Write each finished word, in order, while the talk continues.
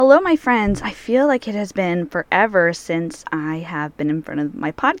Hello, my friends. I feel like it has been forever since I have been in front of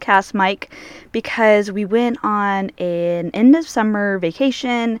my podcast mic because we went on an end of summer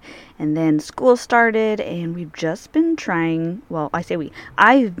vacation and then school started and we've just been trying,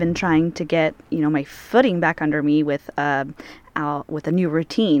 I've been trying to get, my footing back under me with a new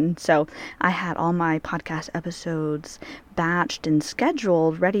routine. So I had all my podcast episodes batched and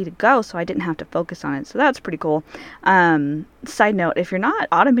scheduled, ready to go, so I didn't have to focus on it. So that's pretty cool. Side note, if you're not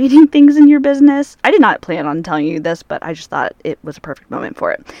automating things in your business, I did not plan on telling you this, but I just thought it was a perfect moment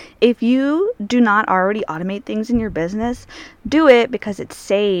for it. If you do not already automate things in your business, do it because it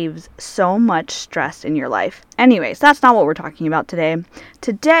saves so much stress in your life. Anyways, that's not what we're talking about today.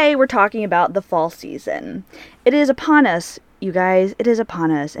 Today, we're talking about the fall season. It is upon us. You guys, it is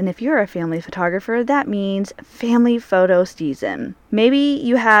upon us, and if you're a family photographer, that means family photo season. Maybe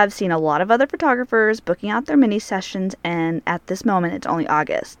you have seen a lot of other photographers booking out their mini sessions, and at this moment, it's only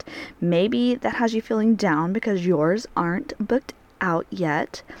August. Maybe that has you feeling down because yours aren't booked out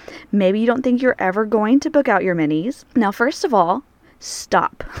yet. Maybe you don't think you're ever going to book out your minis. Now, first of all,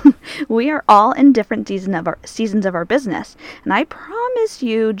 stop. We are all in different seasons of our business, and I promise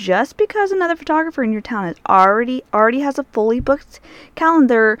you, just because another photographer in your town is already has a fully booked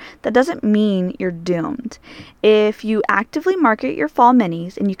calendar, that doesn't mean you're doomed. If you actively market your fall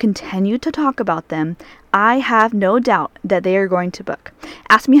minis and you continue to talk about them, I have no doubt that they are going to book.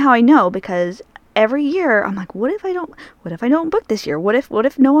 Ask me how I know, because every year I'm like, what if I don't book this year? What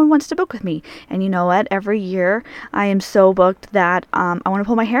if no one wants to book with me? And you know what? Every year I am so booked that I want to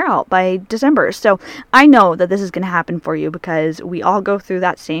pull my hair out by December. So I know that this is going to happen for you because we all go through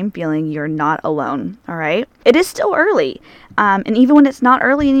that same feeling. You're not alone. All right. It is still early. And even when it's not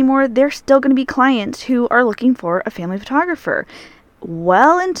early anymore, there's still going to be clients who are looking for a family photographer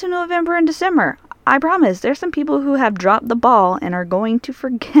well into November and December. I promise, there's some people who have dropped the ball and are going to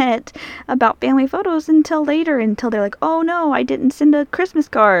forget about family photos until later, until they're like, oh no, I didn't send a Christmas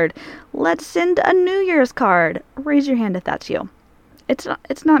card. Let's send a New Year's card. Raise your hand if that's you. It's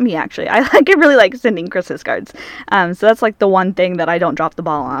not me, actually. I really like sending Christmas cards. So that's like the one thing that I don't drop the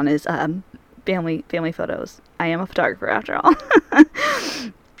ball on is family photos. I am a photographer after all.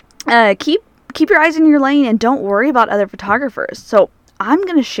 Keep your eyes in your lane and don't worry about other photographers. So I'm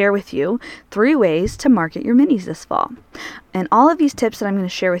going to share with you 3 ways to market your minis this fall. And all of these tips that I'm going to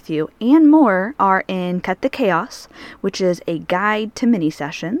share with you and more are in Cut the Chaos, which is a guide to mini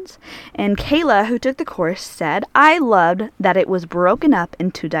sessions. And Kayla, who took the course, said, I loved that it was broken up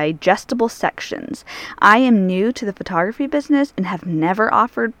into digestible sections. I am new to the photography business and have never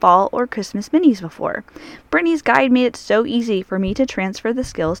offered fall or Christmas minis before. Brittany's guide made it so easy for me to transfer the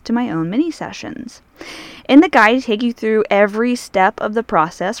skills to my own mini sessions. In the guide, I take you through every step of the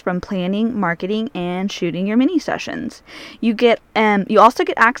process from planning, marketing, and shooting your mini sessions. You also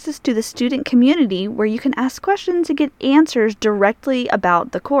get access to the student community where you can ask questions and get answers directly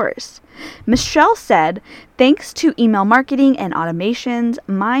about the course. Michelle said, thanks to email marketing and automations,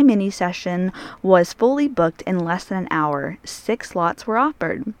 my mini session was fully booked in less than an hour. 6 slots were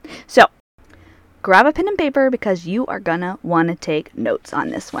offered. So, grab a pen and paper because you are gonna want to take notes on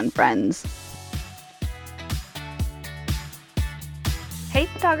this one, friends. Hey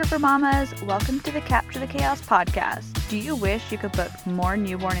photographer mamas, welcome to the Capture the Chaos podcast. Do you wish you could book more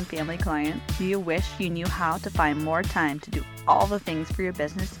newborn and family clients? Do you wish you knew how to find more time to do all the things for your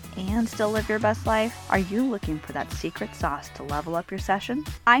business and still live your best life? Are you looking for that secret sauce to level up your session?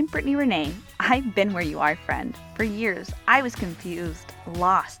 I'm Brittany Renee. I've been where you are, friend. For years, I was confused,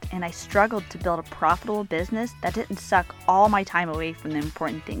 lost, and I struggled to build a profitable business that didn't suck all my time away from the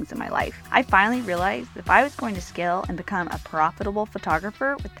important things in my life. I finally realized if I was going to scale and become a profitable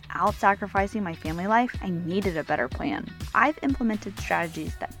photographer without sacrificing my family life, I needed a better plan. I've implemented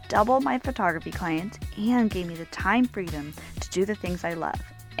strategies that doubled my photography clients and gave me the time freedom to do the things I love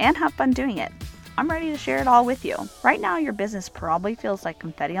and have fun doing it. I'm ready to share it all with you. Right now, your business probably feels like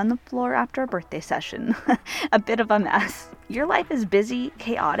confetti on the floor after a birthday session. A bit of a mess. Your life is busy,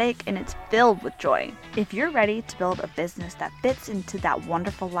 chaotic, and it's filled with joy. If you're ready to build a business that fits into that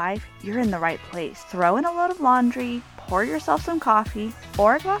wonderful life, you're in the right place. Throw in a load of laundry, pour yourself some coffee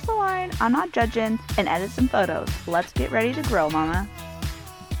or a glass of wine, I'm not judging, and edit some photos. Let's get ready to grow, mama.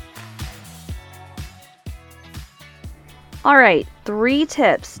 All right, 3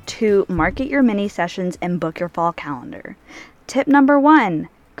 tips to market your mini sessions and book your fall calendar. Tip number 1,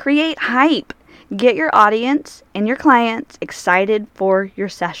 create hype. Get your audience and your clients excited for your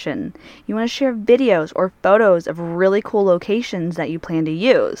session. You want to share videos or photos of really cool locations that you plan to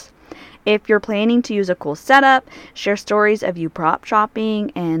use. If you're planning to use a cool setup, share stories of you prop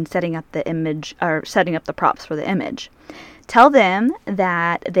shopping and setting up the image or setting up the props for the image. Tell them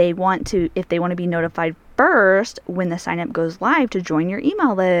that if they want to be notified first when the sign up goes live, to join your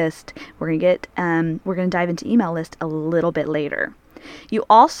email list. We're going to dive into email list a little bit later. You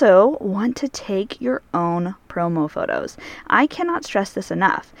also want to take your own promo photos. I cannot stress this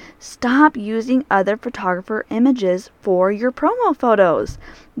enough. Stop using other photographer images for your promo photos.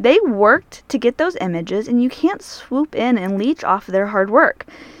 They worked to get those images, and you can't swoop in and leech off their hard work.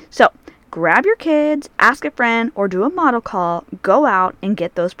 So grab your kids, ask a friend, or do a model call. Go out and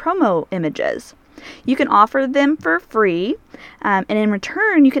get those promo images. You can offer them for free, and in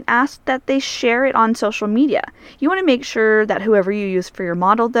return, you can ask that they share it on social media. You want to make sure that whoever you use for your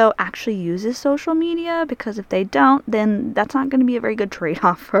model, though, actually uses social media, because if they don't, then that's not going to be a very good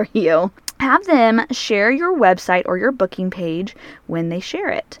trade-off for you. Have them share your website or your booking page when they share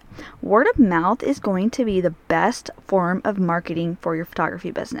it. Word of mouth is going to be the best form of marketing for your photography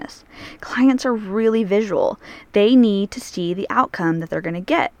business. Clients are really visual. They need to see the outcome that they're going to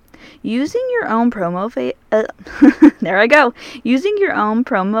get. Using your own Using your own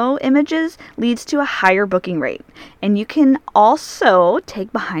promo images leads to a higher booking rate. And you can also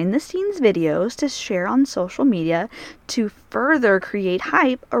take behind the scenes videos to share on social media to further create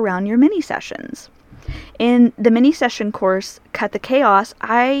hype around your mini sessions. In the mini session course, Cut the Chaos,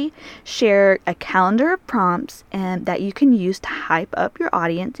 I share a calendar of prompts that you can use to hype up your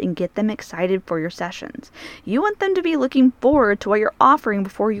audience and get them excited for your sessions. You want them to be looking forward to what you're offering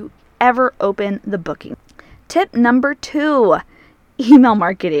before you ever open the booking. Tip number 2, email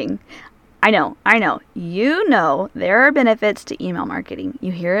marketing. I know, there are benefits to email marketing.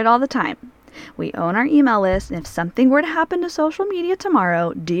 You hear it all the time. We own our email list, and if something were to happen to social media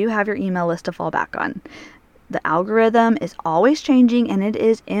tomorrow, do you have your email list to fall back on? The algorithm is always changing, and it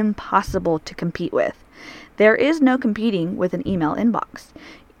is impossible to compete with. There is no competing with an email inbox.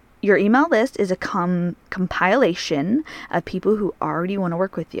 Your email list is a compilation of people who already want to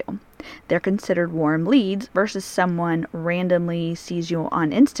work with you. They're considered warm leads versus someone randomly sees you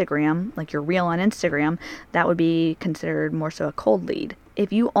on Instagram, like your reel on Instagram. That would be considered more so a cold lead.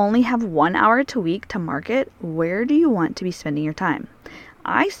 If you only have 1 hour a week to market, where do you want to be spending your time?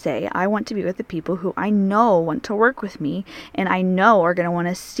 I say I want to be with the people who I know want to work with me, and I know are going to want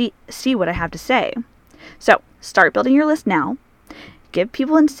to see what I have to say. So start building your list now. Give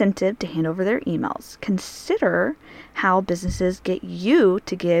people incentive to hand over their emails. Consider how businesses get you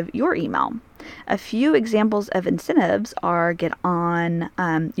to give your email. A few examples of incentives are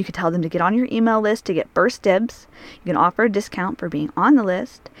you could tell them to get on your email list to get first dibs. You can offer a discount for being on the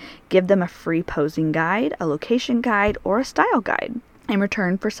list. Give them a free posing guide, a location guide, or a style guide in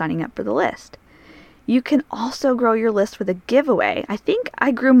return for signing up for the list. You can also grow your list with a giveaway. I think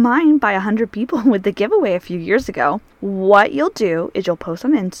I grew mine by 100 people with the giveaway a few years ago. What you'll do is you'll post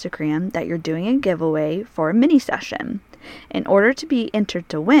on Instagram that you're doing a giveaway for a mini session. In order to be entered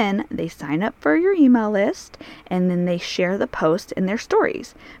to win, they sign up for your email list, and then they share the post in their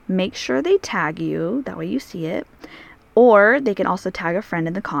stories. Make sure they tag you, that way you see it. Or they can also tag a friend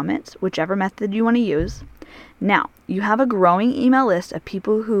in the comments, whichever method you want to use. Now, you have a growing email list of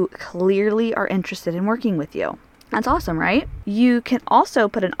people who clearly are interested in working with you. That's awesome, right? You can also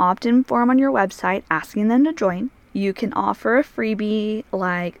put an opt-in form on your website asking them to join. You can offer a freebie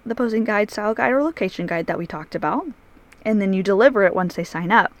like the posing guide, style guide, or location guide that we talked about. And then you deliver it once they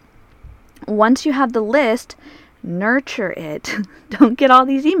sign up. Once you have the list, nurture it. Don't get all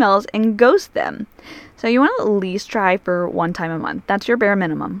these emails and ghost them. So you want to at least try for 1 time a month. That's your bare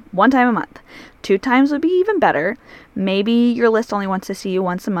minimum. 1 time a month. 2 times would be even better. Maybe your list only wants to see you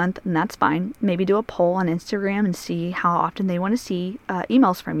once a month, and that's fine. Maybe do a poll on Instagram and see how often they want to see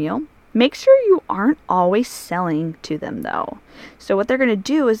emails from you. Make sure you aren't always selling to them, though. So what they're going to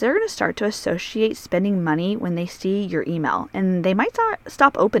do is they're going to start to associate spending money when they see your email, and they might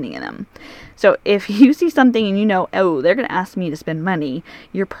stop opening them. So if you see something and you know, oh, they're going to ask me to spend money,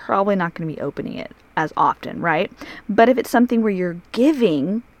 you're probably not going to be opening it as often, right? But if it's something where you're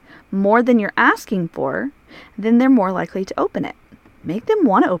giving more than you're asking for, then they're more likely to open it. Make them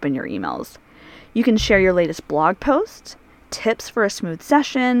want to open your emails. You can share your latest blog posts, tips for a smooth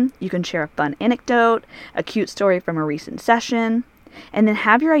session. You can share a fun anecdote, a cute story from a recent session, and then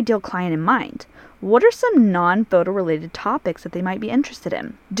have your ideal client in mind. What are some non-photo related topics that they might be interested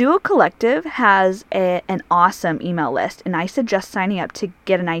in? Duo Collective has an awesome email list, and I suggest signing up to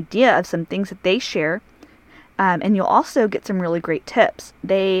get an idea of some things that they share. And you'll also get some really great tips.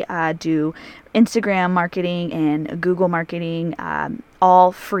 They do Instagram marketing and Google marketing,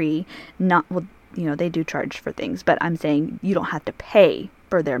 all free. They do charge for things, but I'm saying you don't have to pay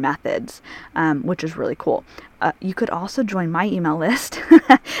for their methods, which is really cool. You could also join my email list.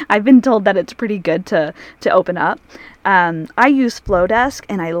 I've been told that it's pretty good to open up. I use Flowdesk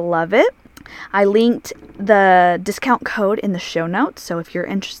and I love it. I linked the discount code in the show notes, so if you're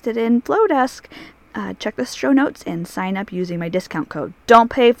interested in Flowdesk, check the show notes and sign up using my discount code.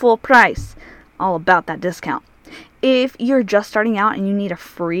 Don't pay full price. All about that discount. If you're just starting out and you need a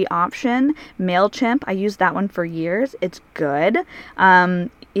free option, MailChimp, I used that one for years. It's good.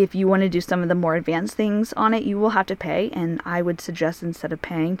 If you want to do some of the more advanced things on it, you will have to pay, and I would suggest instead of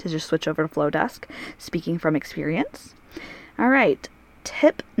paying to just switch over to Flowdesk, speaking from experience. All right,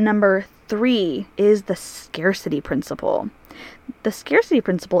 tip number 3 is the scarcity principle. The scarcity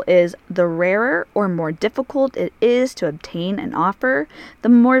principle is the rarer or more difficult it is to obtain an offer, the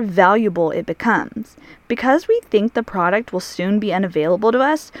more valuable it becomes. Because we think the product will soon be unavailable to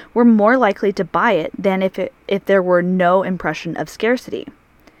us, we're more likely to buy it than if there were no impression of scarcity.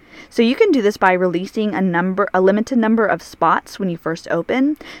 So you can do this by releasing a limited number of spots when you first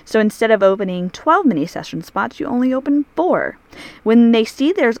open. So instead of opening 12 mini session spots, you only open 4. When they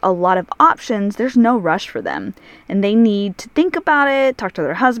see there's a lot of options, there's no rush for them. And they need to think about it, talk to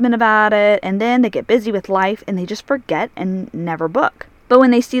their husband about it, and then they get busy with life and they just forget and never book. But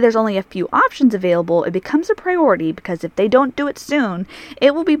when they see there's only a few options available, it becomes a priority because if they don't do it soon,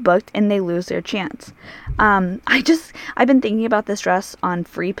 it will be booked and they lose their chance. I've been thinking about this dress on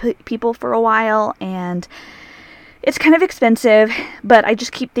Free People for a while, and it's kind of expensive, but I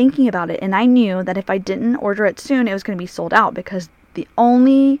just keep thinking about it. And I knew that if I didn't order it soon, it was going to be sold out because the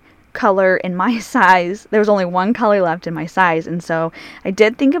only color in my size, there was only one color left in my size, and so I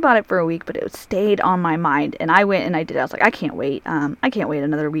did think about it for a week, but it stayed on my mind, and I went and I did it. I was like, I can't wait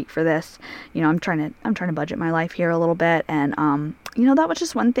another week for this. I'm trying to budget my life here a little bit, and that was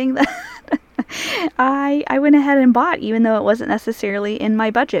just one thing that I went ahead and bought, even though it wasn't necessarily in my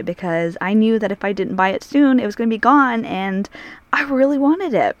budget, because I knew that if I didn't buy it soon, it was going to be gone, and I really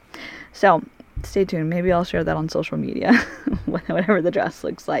wanted it. So stay tuned. Maybe I'll share that on social media, whatever the dress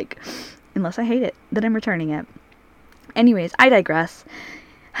looks like. Unless I hate it, then I'm returning it. Anyways, I digress.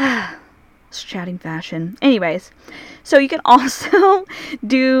 Chatting fashion. Anyways, so you can also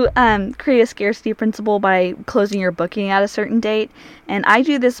create a scarcity principle by closing your booking at a certain date. And I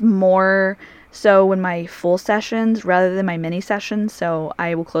do this more so when my full sessions rather than my mini sessions. So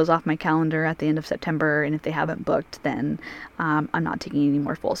I will close off my calendar at the end of September, and if they haven't booked, then I'm not taking any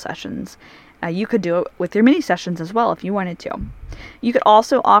more full sessions. You could do it with your mini sessions as well if you wanted to. You could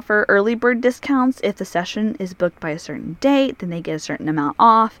also offer early bird discounts. If the session is booked by a certain date, then they get a certain amount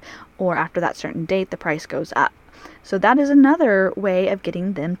off, or after that certain date, the price goes up. So that is another way of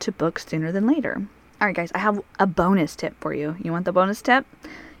getting them to book sooner than later. All right, guys, I have a bonus tip for you. You want the bonus tip?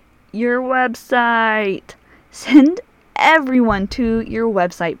 Your website. Send everyone to your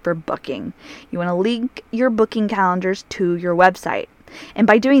website for booking. You want to link your booking calendars to your website. And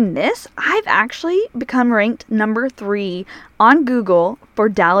by doing this, I've actually become ranked number 3 on Google for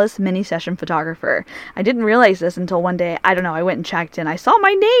Dallas mini session photographer. I didn't realize this until one day, I went and checked and I saw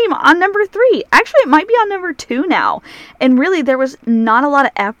my name on number 3. Actually, it might be on number 2 now. And really, there was not a lot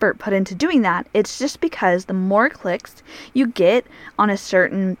of effort put into doing that. It's just because the more clicks you get on a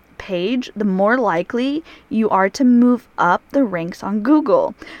certain page, the more likely you are to move up the ranks on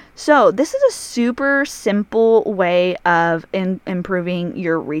Google. So this is a super simple way of improving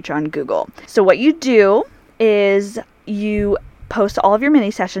your reach on Google. So what you do is you post all of your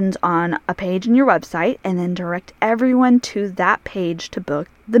mini sessions on a page in your website and then direct everyone to that page to book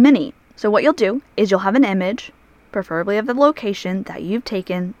the mini. So what you'll do is you'll have an image, preferably of the location that you've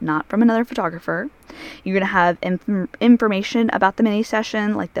taken, not from another photographer. You're going to have information about the mini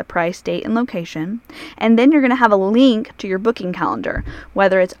session, like the price, date, and location. And then you're going to have a link to your booking calendar,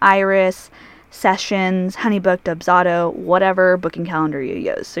 whether it's Iris, Sessions, Honeybook, Dubsado, whatever booking calendar you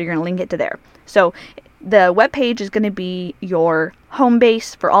use. So you're going to link it to there. So the web page is going to be your home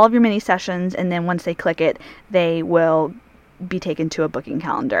base for all of your mini sessions, and then once they click it, they will be taken to a booking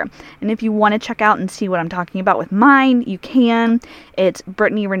calendar. And if you want to check out and see what I'm talking about with mine, you can. It's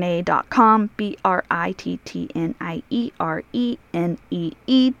BrittanyRenee.com,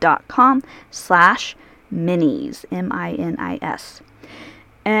 BrittanyRenee.com/minis, MINIS.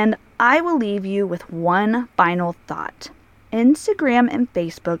 And I will leave you with one final thought. Instagram and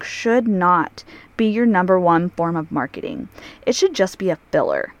Facebook should not be your number one form of marketing. It should just be a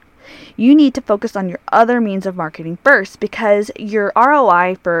filler. You need to focus on your other means of marketing first, because your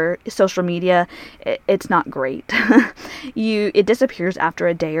ROI for social media, it's not great. It disappears after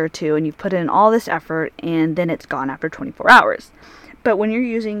a day or two, and you've put in all this effort and then it's gone after 24 hours. But when you're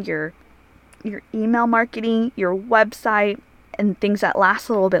using your email marketing, your website, and things that last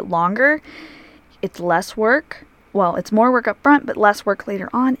a little bit longer, it's less work. Well, it's more work up front, but less work later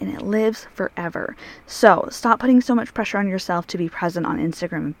on, and it lives forever. So stop putting so much pressure on yourself to be present on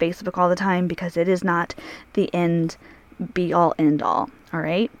Instagram and Facebook all the time, because it is not the end, be all, end all. All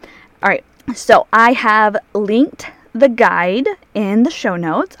right. So I have linked the guide in the show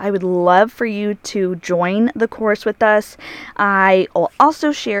notes. I would love for you to join the course with us. I will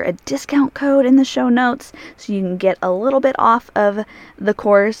also share a discount code in the show notes so you can get a little bit off of the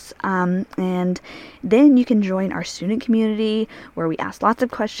course, and then you can join our student community where we ask lots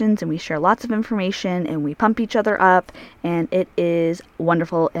of questions and we share lots of information and we pump each other up, and it is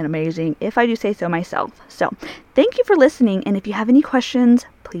wonderful and amazing, if I do say so myself. So thank you for listening, and if you have any questions,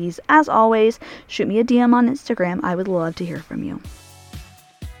 please, as always, shoot me a DM on Instagram. I would love to hear from you.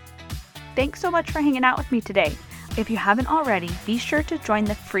 Thanks so much for hanging out with me today. If you haven't already, be sure to join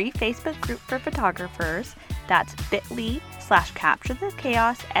the free Facebook group for photographers. That's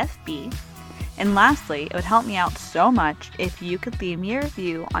bit.ly/CaptureTheChaosFB. And lastly, it would help me out so much if you could leave me a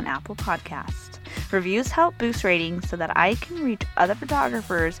review on Apple Podcasts. Reviews help boost ratings so that I can reach other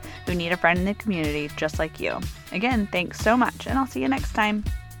photographers who need a friend in the community just like you. Again, thanks so much, and I'll see you next time.